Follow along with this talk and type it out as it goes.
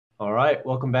All right,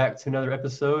 welcome back to another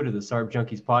episode of the Startup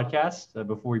Junkies Podcast.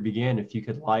 Before we begin, if you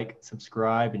could like,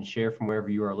 subscribe, and share from wherever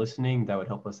you are listening, that would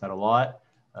help us out a lot.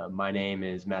 My name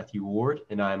is Matthew Ward,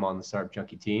 and I am on the Startup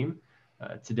Junkie team.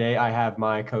 Today, I have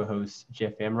my co-host,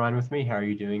 Jeff Amerine, with me. How are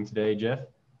you doing today, Jeff?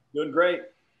 Doing great.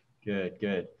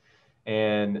 Good.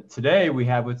 And today, we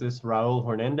have with us Raul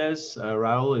Hernandez.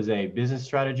 Raul is a business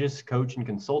strategist, coach, and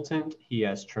consultant. He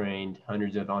has trained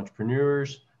hundreds of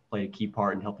entrepreneurs, played a key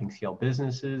part in helping scale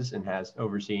businesses, and has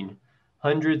overseen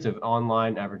hundreds of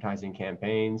online advertising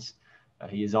campaigns.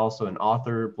 He is also an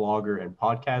author, blogger, and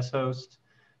podcast host.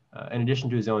 In addition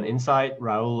to his own insight,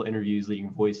 Raul interviews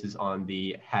leading voices on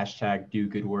the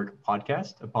 #DoGoodWork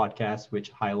podcast, a podcast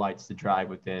which highlights the drive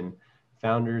within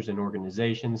founders and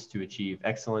organizations to achieve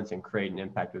excellence and create an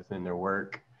impact within their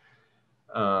work.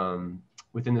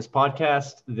 Within this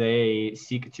podcast, they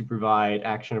seek to provide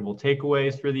actionable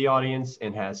takeaways for the audience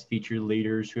and has featured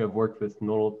leaders who have worked with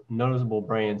noticeable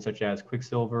brands such as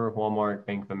Quicksilver, Walmart,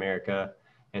 Bank of America,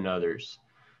 and others.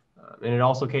 And it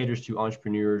also caters to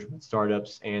entrepreneurs with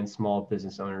startups and small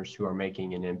business owners who are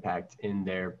making an impact in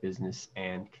their business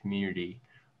and community.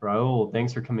 Raul,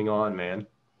 thanks for coming on, man.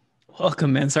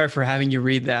 Welcome, man. Sorry for having you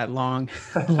read that long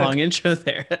intro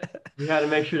there. We had to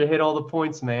make sure to hit all the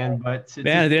points, man. But I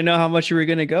didn't know how much you were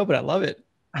going to go, but I love it.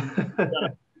 You've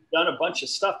done a bunch of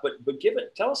stuff, but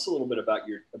tell us a little bit about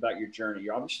your journey.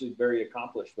 You're obviously very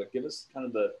accomplished, but give us kind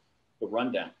of the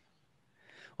rundown.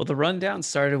 Well, the rundown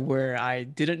started where I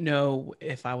didn't know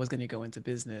if I was going to go into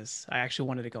business. I actually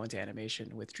wanted to go into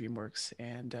animation with DreamWorks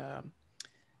and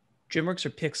DreamWorks or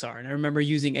Pixar. And I remember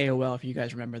using AOL, if you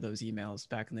guys remember those emails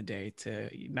back in the day, to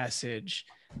message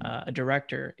a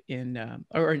director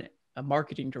or a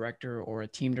marketing director or a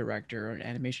team director or an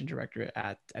animation director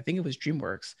at, I think it was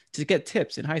DreamWorks, to get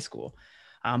tips in high school.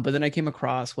 But then I came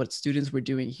across what students were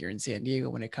doing here in San Diego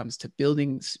when it comes to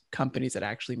building companies that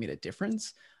actually made a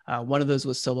difference. One of those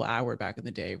was Solo Hour back in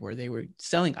the day, where they were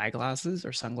selling eyeglasses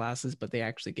or sunglasses, but they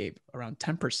actually gave around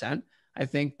 10%, I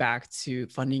think, back to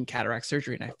funding cataract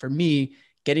surgery. And for me,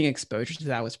 getting exposure to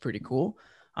that was pretty cool.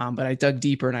 But I dug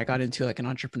deeper and I got into like an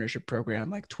entrepreneurship program,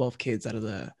 like 12 kids out of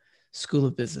the School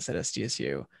of Business at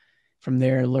SDSU. From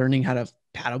there, learning how to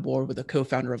paddleboard with a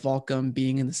co-founder of Volcom,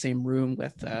 being in the same room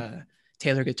with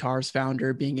Taylor Guitars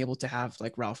founder, being able to have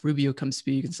like Ralph Rubio come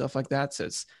speak and stuff like that. So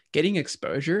it's getting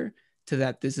exposure to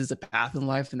that this is a path in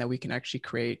life and that we can actually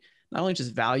create not only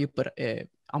just value, but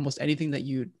almost anything that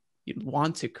you'd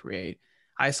want to create.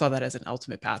 I saw that as an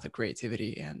ultimate path of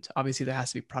creativity. And obviously there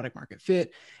has to be product market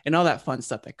fit and all that fun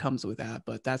stuff that comes with that.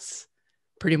 But that's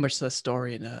pretty much the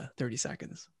story in 30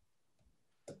 seconds.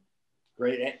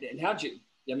 Great.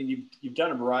 And you've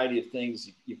done a variety of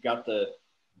things. You've got the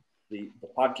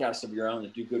podcast of your own, the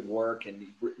Do Good Work, and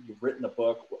you've written a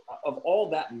book. Of all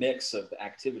that mix of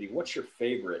activity, what's your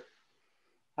favorite?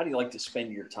 How do you like to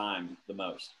spend your time the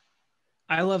most?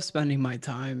 I love spending my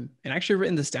time, and I actually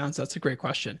written this down, so that's a great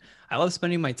question. I love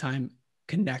spending my time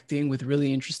connecting with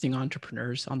really interesting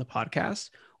entrepreneurs on the podcast,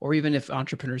 or even if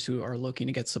entrepreneurs who are looking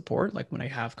to get support, like when I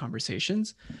have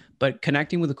conversations, but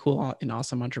connecting with a cool and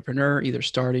awesome entrepreneur, either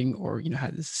starting or,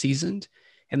 has seasoned.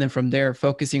 And then from there,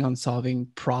 focusing on solving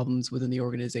problems within the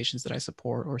organizations that I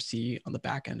support or see on the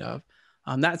back end of.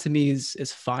 That to me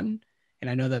is fun. And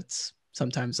I know that's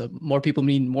sometimes more people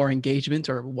need more engagement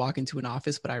or walk into an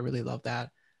office, but I really love that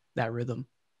rhythm.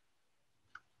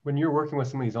 When you're working with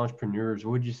some of these entrepreneurs,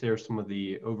 what would you say are some of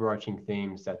the overarching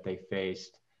themes that they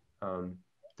faced that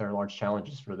are large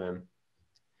challenges for them?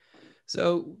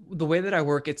 So the way that I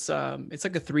work, it's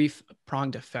like a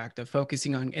three-pronged effect of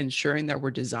focusing on ensuring that we're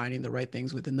designing the right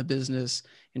things within the business,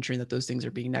 ensuring that those things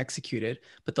are being executed.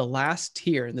 But the last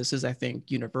tier, and this is, I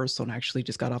think, universal, and I actually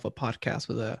just got off a podcast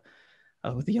with a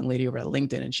young lady over at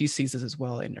LinkedIn, and she sees this as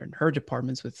well in her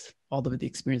departments with all of the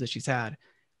experience that she's had.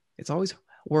 It's always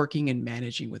working and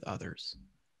managing with others,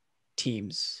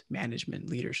 teams, management,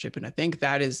 leadership. And I think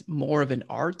that is more of an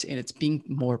art, and it's being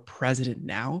more president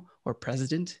now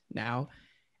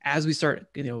as we start,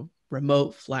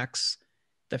 remote flex,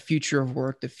 the future of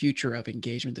work, the future of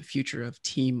engagement, the future of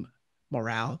team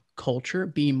morale, culture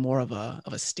being more of a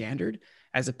standard,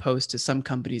 as opposed to some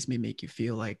companies may make you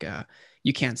feel like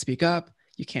you can't speak up,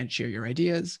 you can't share your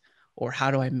ideas, or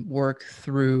how do I work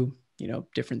through,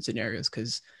 different scenarios?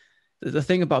 Because the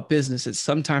thing about business is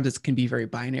sometimes it can be very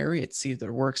binary. It's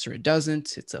either works or it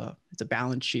doesn't. It's a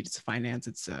balance sheet, it's finance,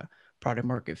 it's a product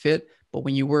market fit. But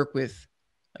when you work with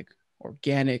like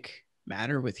organic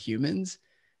matter with humans,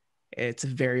 it's a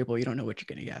variable. You don't know what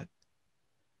you're going to get.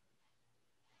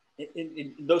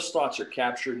 Those thoughts are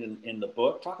captured in the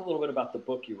book. Talk a little bit about the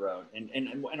book you wrote. And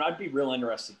I'd be real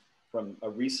interested from a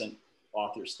recent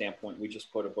author's standpoint, we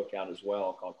just put a book out as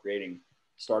well called Creating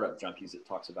Startup Junkies. It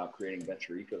talks about creating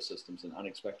venture ecosystems in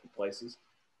unexpected places.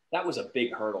 That was a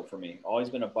big hurdle for me. Always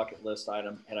been a bucket list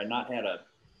item. Had I not had a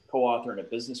co-author and a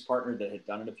business partner that had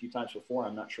done it a few times before,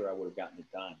 I'm not sure I would have gotten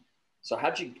it done. So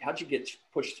how'd you get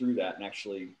pushed through that and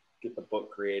actually get the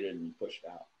book created and pushed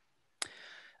out?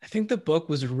 I think the book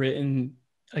was written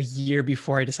a year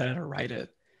before I decided to write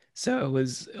it. So it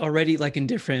was already like in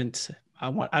different, I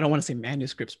don't want to say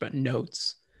manuscripts, but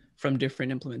notes from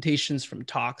different implementations, from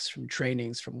talks, from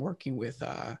trainings, from working with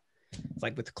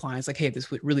like with clients, like, hey,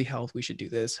 this would really help. We should do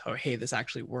this. Or, hey, this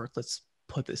actually worked. Let's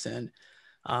put this in.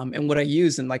 And what I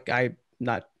use, and like, I'm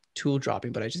not tool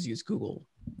dropping, but I just use Google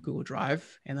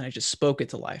Drive. And then I just spoke it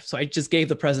to life. So I just gave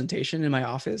the presentation in my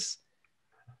office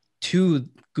to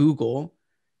Google.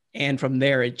 And from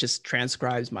there, it just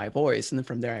transcribes my voice. And then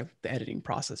from there, the editing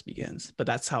process begins. But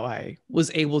that's how I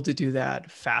was able to do that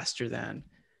faster than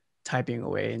typing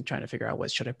away and trying to figure out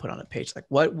what should I put on a page. Like,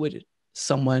 what would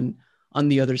someone on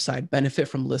the other side benefit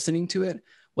from listening to it?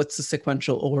 What's the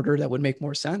sequential order that would make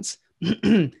more sense?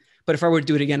 But if I were to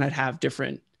do it again, I'd have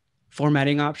different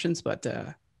formatting options, but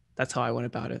that's how I went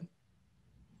about it.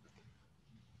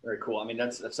 Very cool. I mean,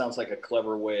 that sounds like a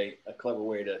clever way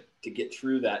to get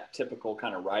through that typical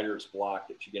kind of writer's block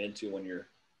that you get into when you're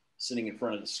sitting in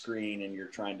front of the screen and you're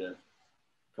trying to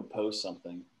compose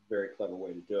something. Very clever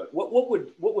way to do it. What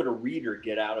would a reader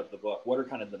get out of the book? What are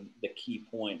kind of the key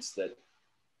points that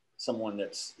someone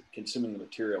that's consuming the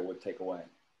material would take away?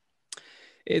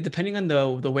 Depending on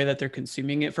the way that they're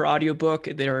consuming it, for audiobook,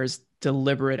 there's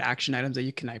deliberate action items that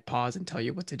you can pause and tell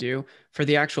you what to do. For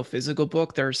the actual physical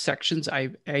book, there are sections I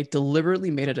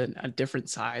deliberately made it a different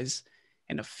size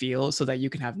and a feel so that you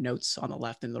can have notes on the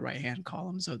left and the right hand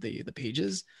columns of the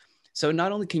pages. So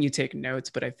not only can you take notes,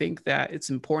 but I think that it's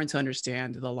important to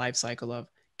understand the life cycle of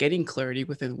getting clarity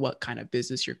within what kind of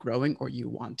business you're growing or you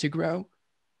want to grow.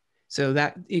 So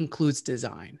that includes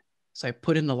design. So I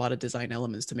put in a lot of design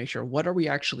elements to make sure, what are we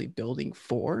actually building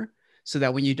for? So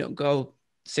that when you don't go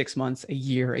 6 months, a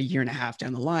year and a half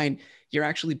down the line, you're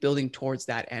actually building towards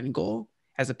that end goal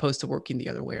as opposed to working the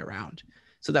other way around.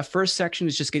 So that first section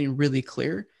is just getting really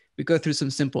clear. We go through some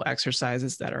simple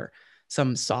exercises that are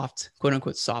some soft, quote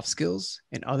unquote, soft skills,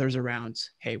 and others around,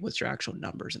 hey, what's your actual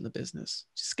numbers in the business?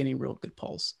 Just getting real good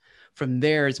pulse. From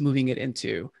there, it's moving it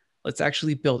into, let's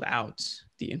actually build out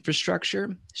the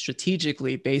infrastructure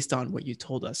strategically based on what you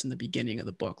told us in the beginning of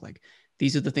the book. Like,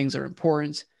 these are the things that are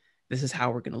important. This is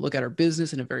how we're going to look at our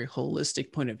business in a very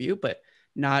holistic point of view, but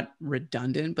not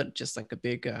redundant, but just like a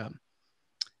big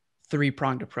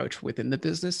three-pronged approach within the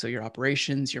business. So your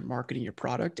operations, your marketing, your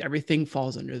product, everything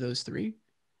falls under those three.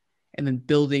 And then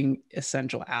building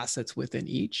essential assets within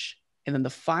each. And then the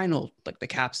final, like the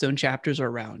capstone chapters, are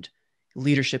around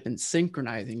leadership and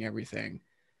synchronizing everything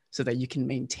so that you can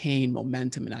maintain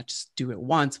momentum and not just do it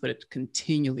once, but it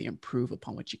continually improve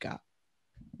upon what you got.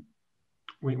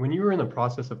 When you were in the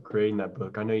process of creating that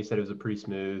book, I know you said it was a pretty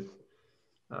smooth.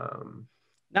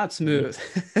 Not smooth.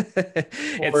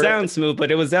 It sounds smooth, but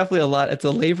it was definitely it's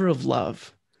a labor of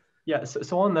love. Yeah.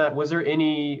 So on that, was there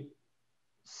any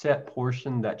set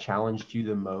portion that challenged you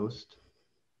the most?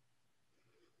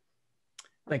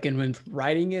 Like when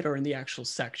writing it or in the actual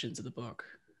sections of the book?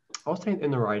 I was saying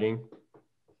in the writing.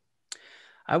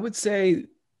 I would say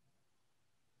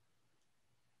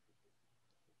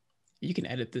you can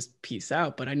edit this piece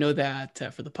out, but I know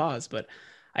that for the pause, but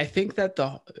I think that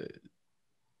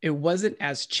it wasn't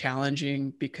as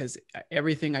challenging because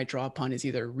everything I draw upon is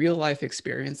either real life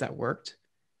experience that worked,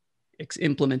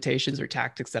 implementations or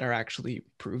tactics that are actually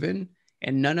proven.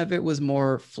 And none of it was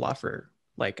more fluffer,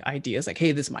 like ideas like,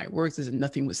 hey, this might work.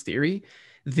 Nothing was theory.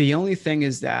 The only thing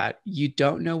is that you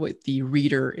don't know where the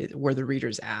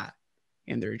reader's at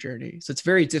in their journey. So it's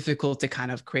very difficult to kind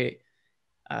of create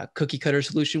a cookie cutter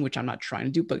solution, which I'm not trying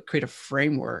to do, but create a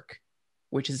framework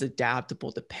which is adaptable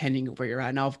depending on where you're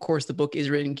at. Now, of course, the book is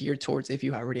written geared towards if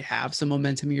you already have some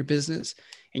momentum in your business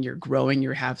and you're growing,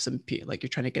 you're trying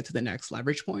to get to the next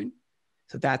leverage point.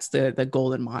 So that's the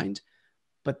goal in mind.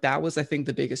 But that was, I think,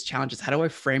 the biggest challenge is how do I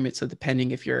frame it? So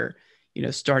depending if you're,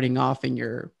 starting off and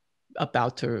you're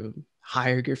about to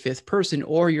hire your 5th person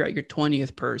or you're at your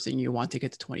 20th person, you want to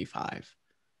get to 25.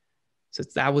 So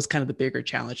that was kind of the bigger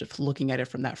challenge of looking at it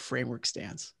from that framework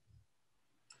stance.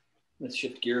 Let's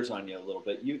shift gears on you a little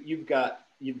bit.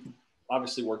 You've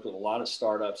obviously worked with a lot of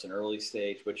startups and early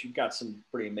stage, but you've got some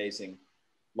pretty amazing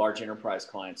large enterprise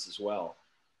clients as well.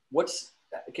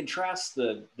 Contrast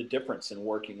the difference in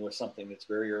working with something that's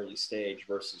very early stage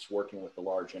versus working with the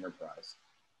large enterprise?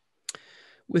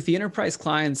 With the enterprise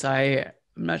clients, I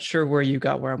I'm not sure where you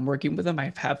got where I'm working with them.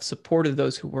 I have supported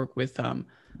those who work with them.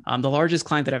 The largest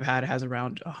client that I've had has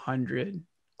around 100,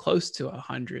 close to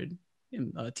 100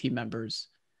 team members.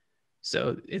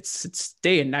 So it's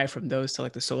day and night from those to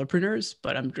like the solopreneurs,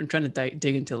 but I'm trying to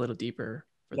dig into a little deeper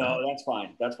for No, that. that's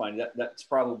fine. That's fine. That's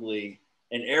probably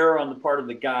an error on the part of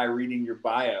the guy reading your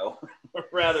bio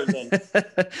rather than.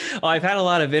 Well, I've had a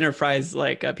lot of enterprise,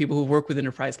 like people who work with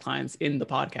enterprise clients in the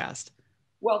podcast.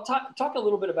 Well, talk a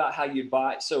little bit about how you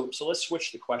buy. So let's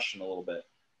switch the question a little bit.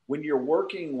 When you're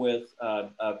working with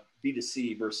a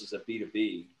B2C versus a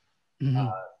B2B Mm-hmm.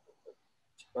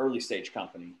 early stage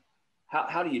company,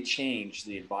 how do you change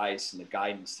the advice and the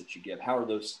guidance that you give? How are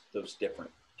those different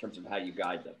in terms of how you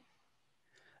guide them?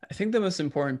 I think the most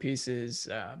important piece is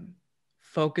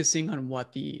focusing on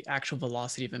what the actual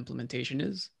velocity of implementation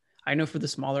is. I know for the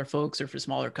smaller folks or for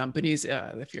smaller companies,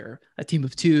 if you're a team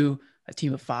of 2, a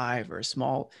team of 5, or a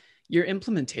small, your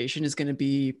implementation is going to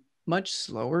be much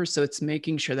slower. So it's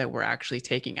making sure that we're actually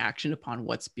taking action upon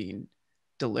what's being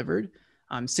delivered.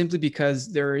 Simply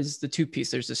because there is the two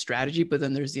pieces. There's the strategy, but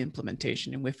then there's the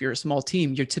implementation. And if you're a small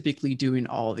team, you're typically doing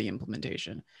all the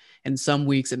implementation. And some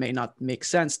weeks it may not make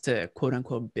sense to quote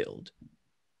unquote build.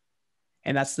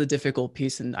 And that's the difficult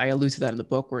piece. And I allude to that in the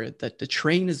book where the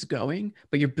train is going,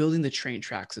 but you're building the train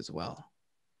tracks as well.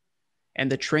 And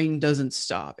the train doesn't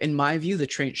stop. In my view, the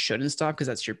train shouldn't stop because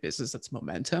that's your business, that's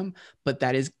momentum. But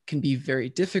that can be very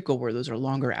difficult where those are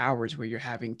longer hours where you're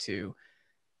having to,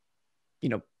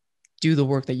 do the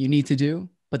work that you need to do,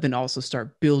 but then also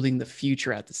start building the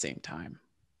future at the same time.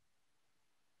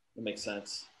 It makes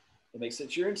sense.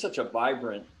 You're in such a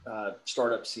vibrant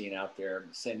startup scene out there,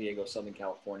 San Diego, Southern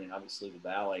California, and obviously the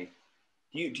Valley.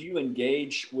 Do you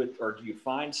engage with, or do you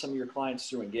find some of your clients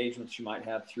through engagements you might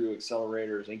have through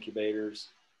accelerators, incubators,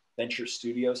 venture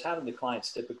studios? How do the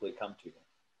clients typically come to you?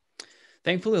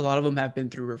 Thankfully, a lot of them have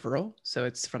been through referral. So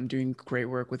it's from doing great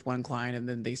work with one client and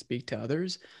then they speak to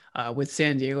others. With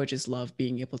San Diego, I just love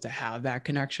being able to have that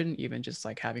connection, even just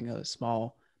like having a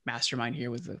small mastermind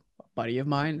here with a buddy of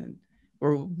mine. And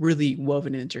we're really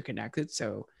woven and interconnected.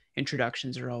 So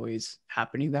introductions are always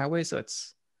happening that way. So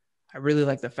I really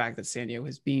like the fact that San Diego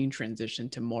is being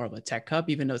transitioned to more of a tech hub,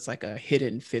 even though it's like a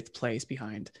hidden 5th place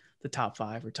behind the top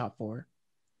 5 or top 4.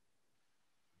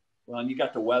 Well, and you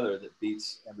got the weather that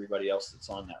beats everybody else that's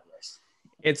on that list.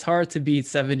 It's hard to beat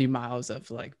 70 miles of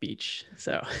like beach.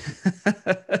 So no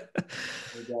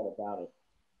doubt about it.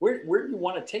 Where do you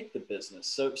want to take the business?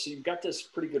 So you've got this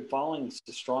pretty good following, it's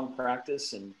a strong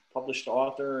practice and published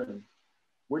author. And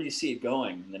where do you see it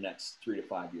going in the next 3 to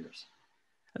 5 years?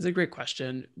 That's a great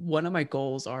question. One of my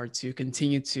goals are to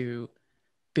continue to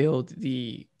build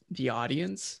the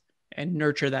audience and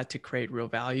nurture that to create real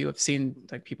value. I've seen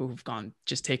like people who've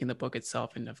just taken the book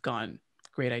itself and have gotten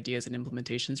great ideas and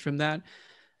implementations from that.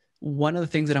 One of the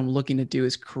things that I'm looking to do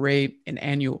is create an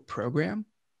annual program.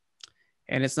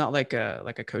 And it's not like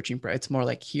a coaching program. It's more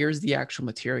like, here's the actual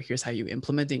material. Here's how you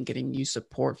implement it and getting you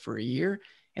support for a year.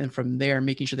 And from there,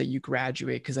 making sure that you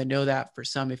graduate. Because I know that for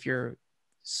some, if you're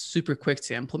super quick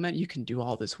to implement, you can do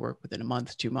all this work within a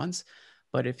month, 2 months.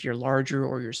 But if you're larger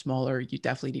or you're smaller, you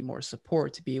definitely need more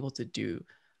support to be able to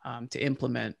to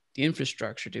implement the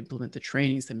infrastructure, to implement the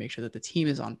trainings, to make sure that the team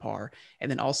is on par. And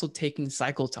then also taking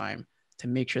cycle time to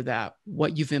make sure that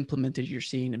what you've implemented, you're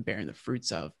seeing and bearing the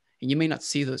fruits of. And you may not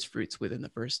see those fruits within the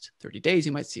first 30 days.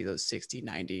 You might see those 60,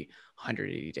 90,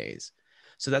 180 days.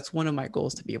 So that's one of my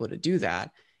goals, to be able to do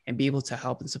that and be able to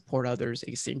help and support others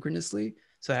asynchronously,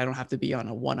 so that I don't have to be on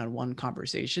a one-on-one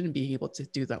conversation and being able to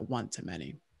do that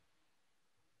one-to-many.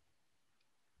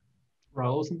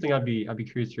 Raul, something I'd be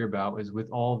curious to hear about is, with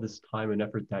all this time and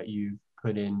effort that you've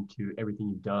put into everything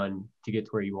you've done to get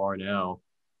to where you are now,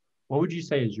 what would you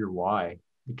say is your why,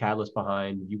 the catalyst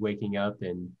behind you waking up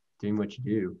and doing what you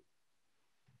do?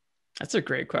 That's a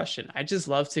great question. I just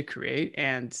love to create.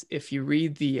 And if you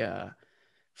read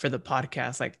for the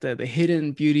podcast, like the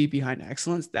hidden beauty behind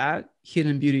excellence, that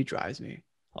hidden beauty drives me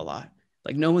a lot.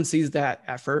 Like no one sees that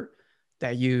effort,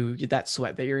 that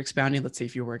sweat that you're expounding. Let's say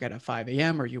if you work at 5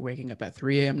 a.m. or you're waking up at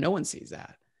 3 a.m., no one sees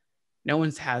that. No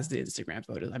one has the Instagram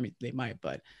photos. I mean, they might,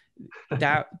 but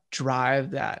that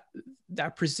drive, that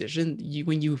precision,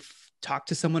 when you talk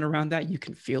to someone around that, you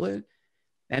can feel it.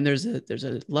 And there's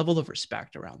a level of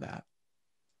respect around that.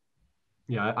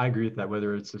 Yeah, I agree with that.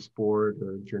 Whether it's a sport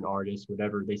or if you're an artist,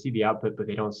 whatever, they see the output, but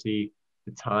they don't see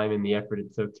the time and the effort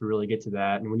it took to really get to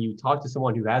that. And when you talk to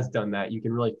someone who has done that, you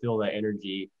can really feel that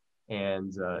energy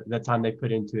and that time they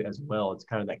put into it as well. It's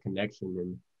kind of that connection.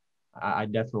 And I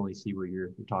definitely see what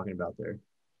you're talking about there.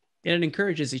 And it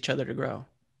encourages each other to grow.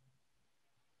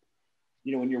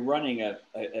 when you're running a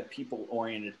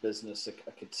people-oriented business,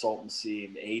 a consultancy,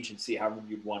 an agency, however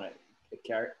you'd want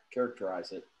to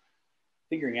characterize it,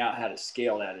 figuring out how to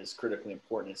scale that is critically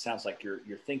important. It sounds like you're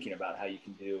thinking about how you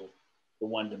can do the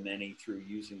one-to-many through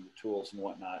using the tools and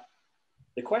whatnot.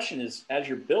 The question is, as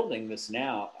you're building this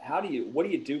now, what do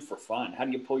you do for fun? How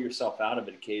do you pull yourself out of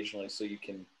it occasionally so you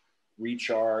can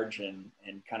recharge and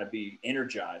kind of be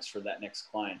energized for that next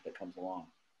client that comes along?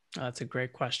 That's a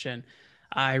great question.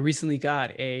 I recently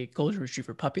got a golden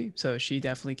retriever puppy, so she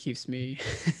definitely keeps me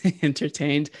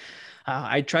entertained.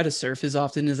 I try to surf as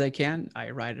often as I can. I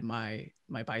ride my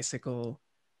bicycle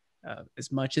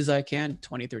as much as I can.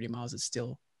 20, 30 miles is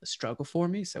still a struggle for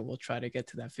me. So we'll try to get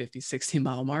to that 50, 60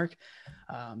 mile mark.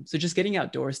 So just getting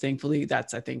outdoors, thankfully,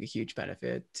 that's, I think, a huge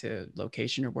benefit to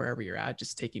location or wherever you're at,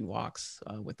 just taking walks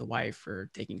with the wife or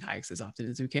taking hikes as often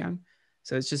as we can.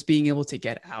 So it's just being able to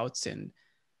get out and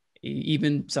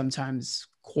even sometimes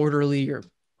quarterly or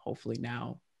hopefully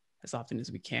now as often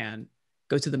as we can,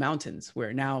 go to the mountains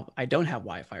where now I don't have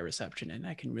Wi-Fi reception and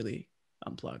I can really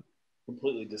unplug.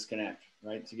 Completely disconnect,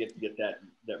 right? To get that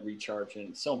recharge. And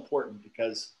it's so important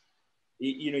because,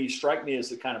 you strike me as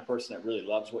the kind of person that really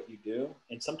loves what you do.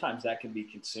 And sometimes that can be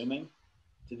consuming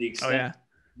to the extent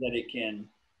that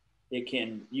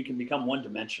you can become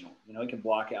one-dimensional, it can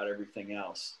block out everything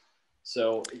else.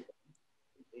 So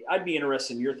I'd be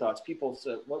interested in your thoughts. People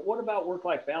say, what about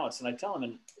work-life balance? And I tell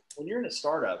them, when you're in a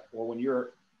startup or when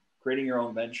you're creating your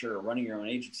own venture or running your own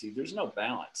agency, there's no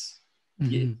balance.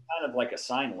 Mm-hmm. It's kind of like a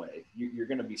sine wave. You're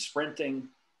going to be sprinting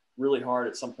really hard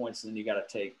at some points, and then you got to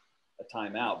take a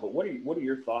time out. But what are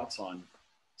your thoughts on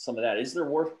some of that? Is there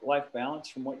work-life balance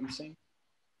from what you've seen?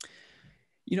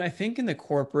 I think in the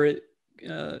corporate,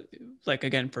 like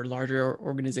again, for larger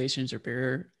organizations or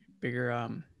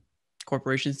bigger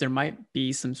corporations, there might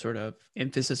be some sort of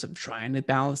emphasis of trying to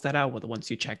balance that out.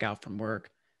 Once you check out from work,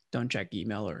 don't check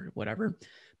email or whatever.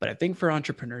 But I think for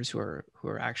entrepreneurs who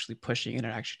are actually pushing it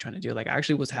and actually trying to do it, like I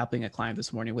actually was helping a client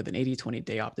this morning with an 80-20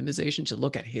 day optimization to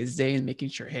look at his day and making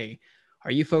sure, hey,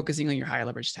 are you focusing on your high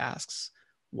leverage tasks?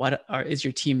 What is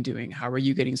your team doing? How are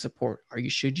you getting support?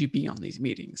 Should you be on these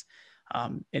meetings?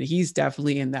 And he's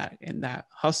definitely in that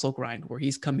hustle grind where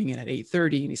he's coming in at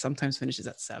 8:30 and he sometimes finishes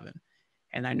at 7.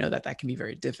 And I know that can be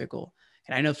very difficult.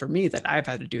 And I know for me that I've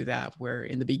had to do that, where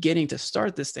in the beginning to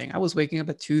start this thing, I was waking up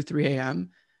at 2, 3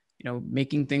 a.m.,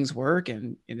 making things work.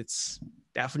 And it's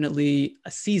definitely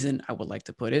a season, I would like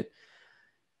to put it.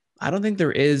 I don't think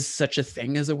there is such a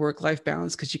thing as a work-life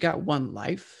balance because you got one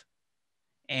life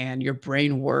and your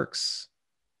brain works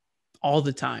all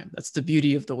the time. That's the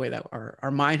beauty of the way that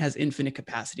our mind has infinite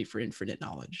capacity for infinite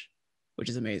knowledge, which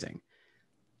is amazing.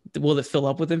 Will it fill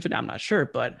up with infinite? I'm not sure,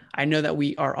 but I know that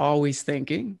we are always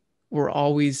thinking. We're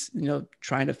always,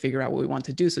 trying to figure out what we want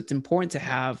to do. So it's important to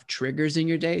have triggers in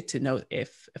your day to know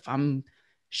if I'm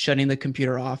shutting the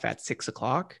computer off at 6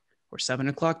 o'clock or 7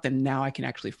 o'clock, then now I can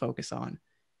actually focus on,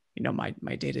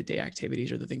 my day-to-day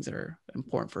activities or the things that are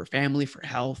important for family, for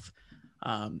health.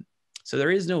 So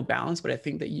there is no balance, but I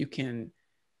think that you can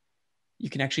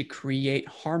actually create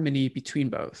harmony between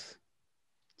both,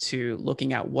 to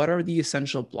looking at what are the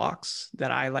essential blocks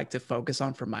that I like to focus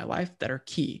on for my life that are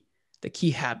the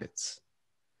key habits.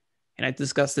 And I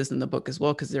discussed this in the book as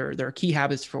well, because there are key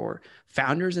habits for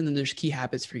founders, and then there's key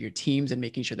habits for your teams, and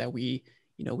making sure that we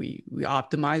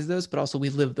optimize those, but also we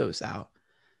live those out.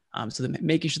 So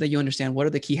making sure that you understand what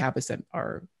are the key habits that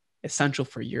are essential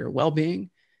for your well-being,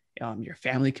 your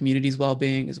family community's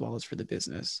well-being, as well as for the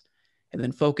business. And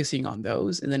then focusing on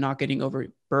those, and then not getting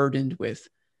overburdened with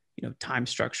time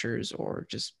structures or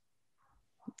just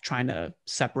trying to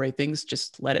separate things.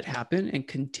 Just let it happen and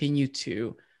continue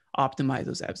to optimize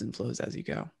those ebbs and flows as you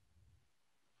go.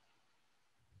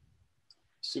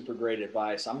 Super great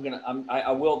advice.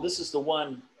 I will, this is the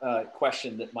one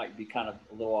question that might be kind of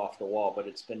a little off the wall, but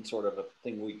it's been sort of a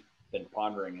thing we've been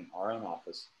pondering in our own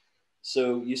office.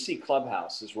 So you see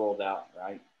Clubhouse is rolled out,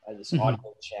 right? This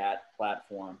audio chat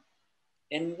platform.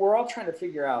 And we're all trying to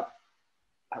figure out,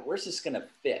 where's this going to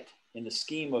fit in the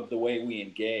scheme of the way we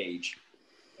engage?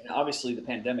 And obviously the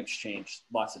pandemic's changed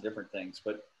lots of different things,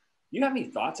 but you have any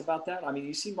thoughts about that? I mean,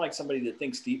 you seem like somebody that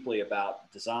thinks deeply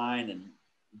about design and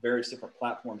various different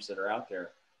platforms that are out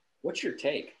there. What's your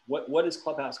take? What is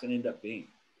Clubhouse going to end up being?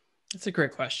 That's a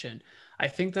great question. I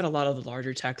think that a lot of the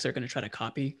larger techs are going to try to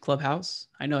copy Clubhouse.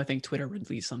 I think Twitter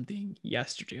released something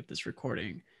yesterday of this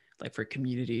recording, like for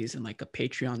communities and like a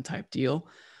Patreon type deal.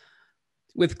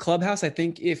 With Clubhouse, I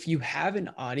think if you have an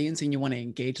audience and you want to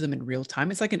engage them in real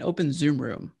time, it's like an open Zoom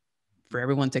room for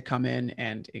everyone to come in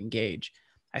and engage.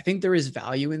 I think there is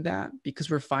value in that, because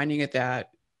we're finding it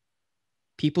that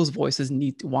people's voices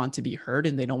want to be heard,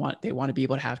 and they want to be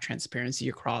able to have transparency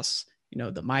across,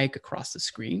 the mic, across the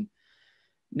screen.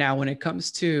 Now, when it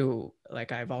comes to,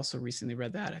 like, I've also recently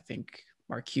read that I think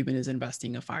Mark Cuban is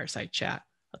investing in a fireside chat,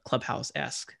 a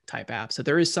Clubhouse-esque type app. So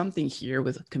there is something here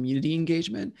with community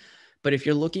engagement. But if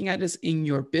you're looking at this in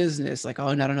your business, like,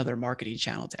 oh, not another marketing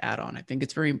channel to add on, I think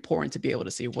it's very important to be able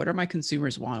to see, what are my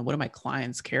consumers want? What do my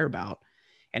clients care about?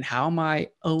 And how am I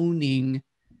owning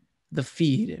the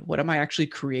feed? What am I actually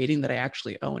creating that I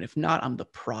actually own? If not, I'm the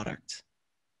product.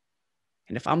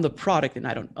 And if I'm the product and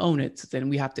I don't own it, then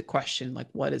we have to question, like,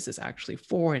 what is this actually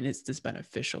for? And is this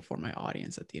beneficial for my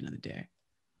audience at the end of the day?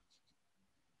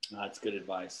 That's good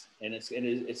advice. And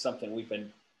it's something we've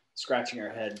been scratching our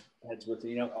heads with.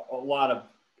 A lot of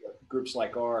groups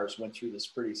like ours went through this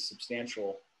pretty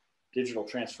substantial digital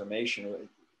transformation.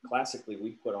 Classically,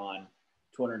 we put on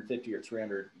 250 or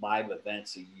 300 live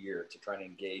events a year to try to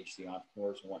engage the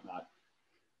entrepreneurs and whatnot.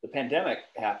 The pandemic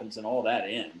happens and all that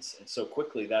ends. And so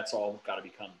quickly, that's all got to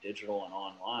become digital and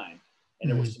online. And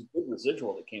there was some good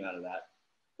residual that came out of that.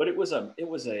 But it was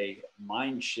a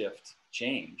mind shift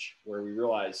change where we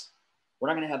realized we're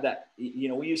not going to have that.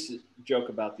 We used to joke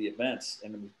about the events,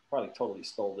 and we probably totally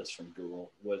stole this from Google,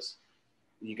 was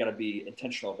you got to be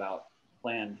intentional about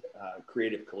planned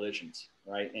creative collisions,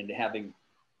 right? And having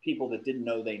people that didn't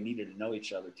know they needed to know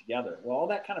each other together. Well, all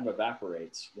that kind of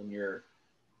evaporates when you're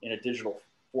in a digital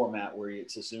format where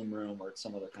it's a Zoom room or it's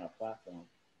some other kind of platform.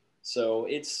 So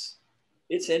it's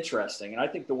interesting. And I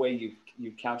think the way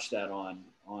you couch that on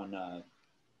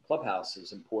Clubhouse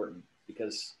is important,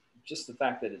 because just the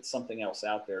fact that it's something else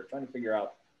out there, trying to figure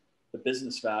out the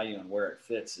business value and where it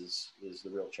fits is the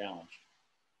real challenge.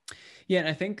 Yeah, and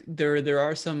I think there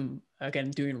are some,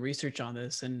 again, doing research on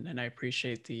this, and I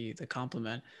appreciate the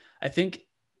compliment. I think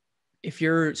if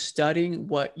you're studying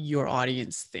what your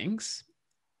audience thinks,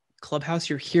 Clubhouse,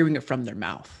 you're hearing it from their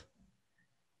mouth.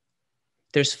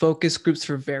 There's focus groups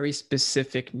for very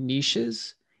specific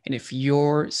niches. And if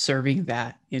you're serving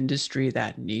that industry,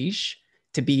 that niche,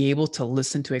 to be able to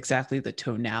listen to exactly the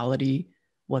tonality,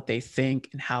 what they think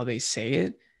and how they say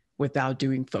it without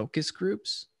doing focus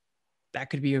groups, that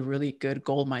could be a really good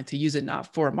gold mine to use it,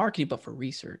 not for marketing, but for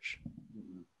research.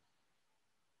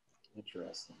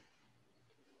 Interesting.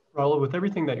 Raul, with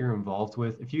everything that you're involved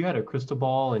with, if you had a crystal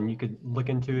ball and you could look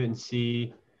into it and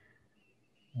see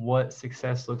what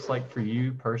success looks like for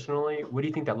you personally, what do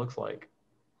you think that looks like?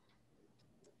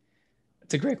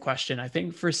 It's a great question. I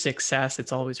think for success,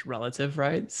 it's always relative,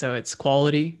 right? So it's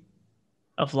quality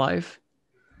of life.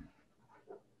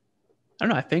 I don't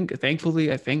know.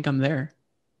 Thankfully, I think I'm there.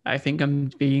 I think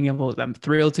I'm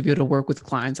thrilled to be able to work with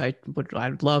clients. I'd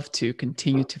love to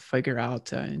continue to figure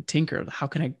out and tinker. How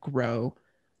can I grow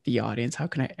the audience? How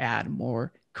can I add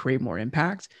more, create more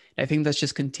impact? And I think that's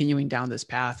just continuing down this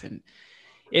path. And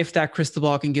if that crystal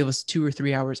ball can give us 2 or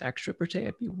 3 hours extra per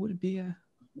day, would it be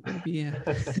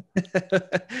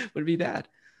bad?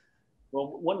 Well,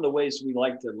 one of the ways we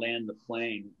like to land the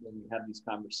plane when we have these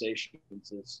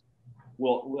conversations is,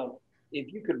 well,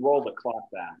 if you could roll the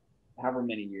clock back, however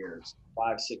many years,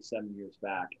 5, 6, 7 years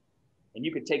back, and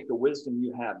you could take the wisdom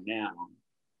you have now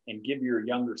and give your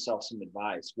younger self some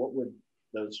advice, what would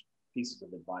those pieces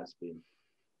of advice be?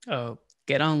 Oh,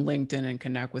 get on LinkedIn and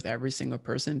connect with every single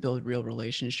person, build real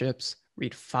relationships,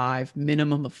 read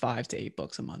minimum of 5 to 8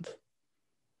 books a month.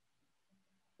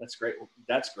 That's great.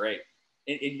 That's great.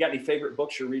 And you got any favorite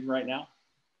books you're reading right now?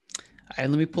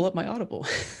 Let me pull up my Audible.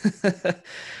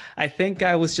 I think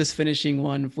I was just finishing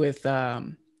one with,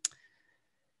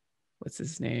 what's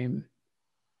his name?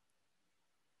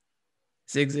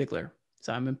 Zig Ziglar.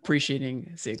 So I'm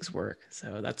appreciating Zig's work.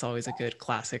 So that's always a good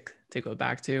classic to go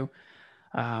back to.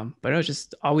 But I was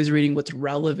just always reading what's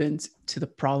relevant to the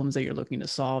problems that you're looking to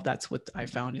solve. That's what I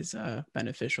found is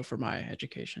beneficial for my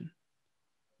education.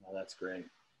 Well, that's great.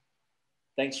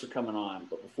 Thanks for coming on.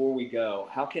 But before we go,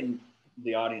 how can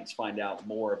the audience find out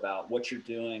more about what you're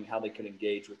doing, how they can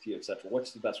engage with you, et cetera?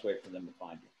 What's the best way for them to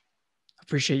find you?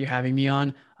 Appreciate you having me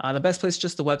on. The best place is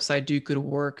just the website,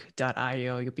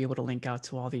 dogoodwork.io. You'll be able to link out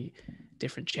to all the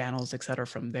different channels, et cetera,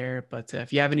 from there. But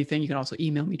if you have anything, you can also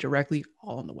email me directly,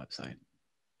 all on the website.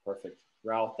 Perfect.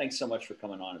 Raul, thanks so much for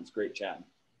coming on. It was great chatting.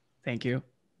 Thank you.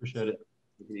 Appreciate it.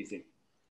 Take it easy.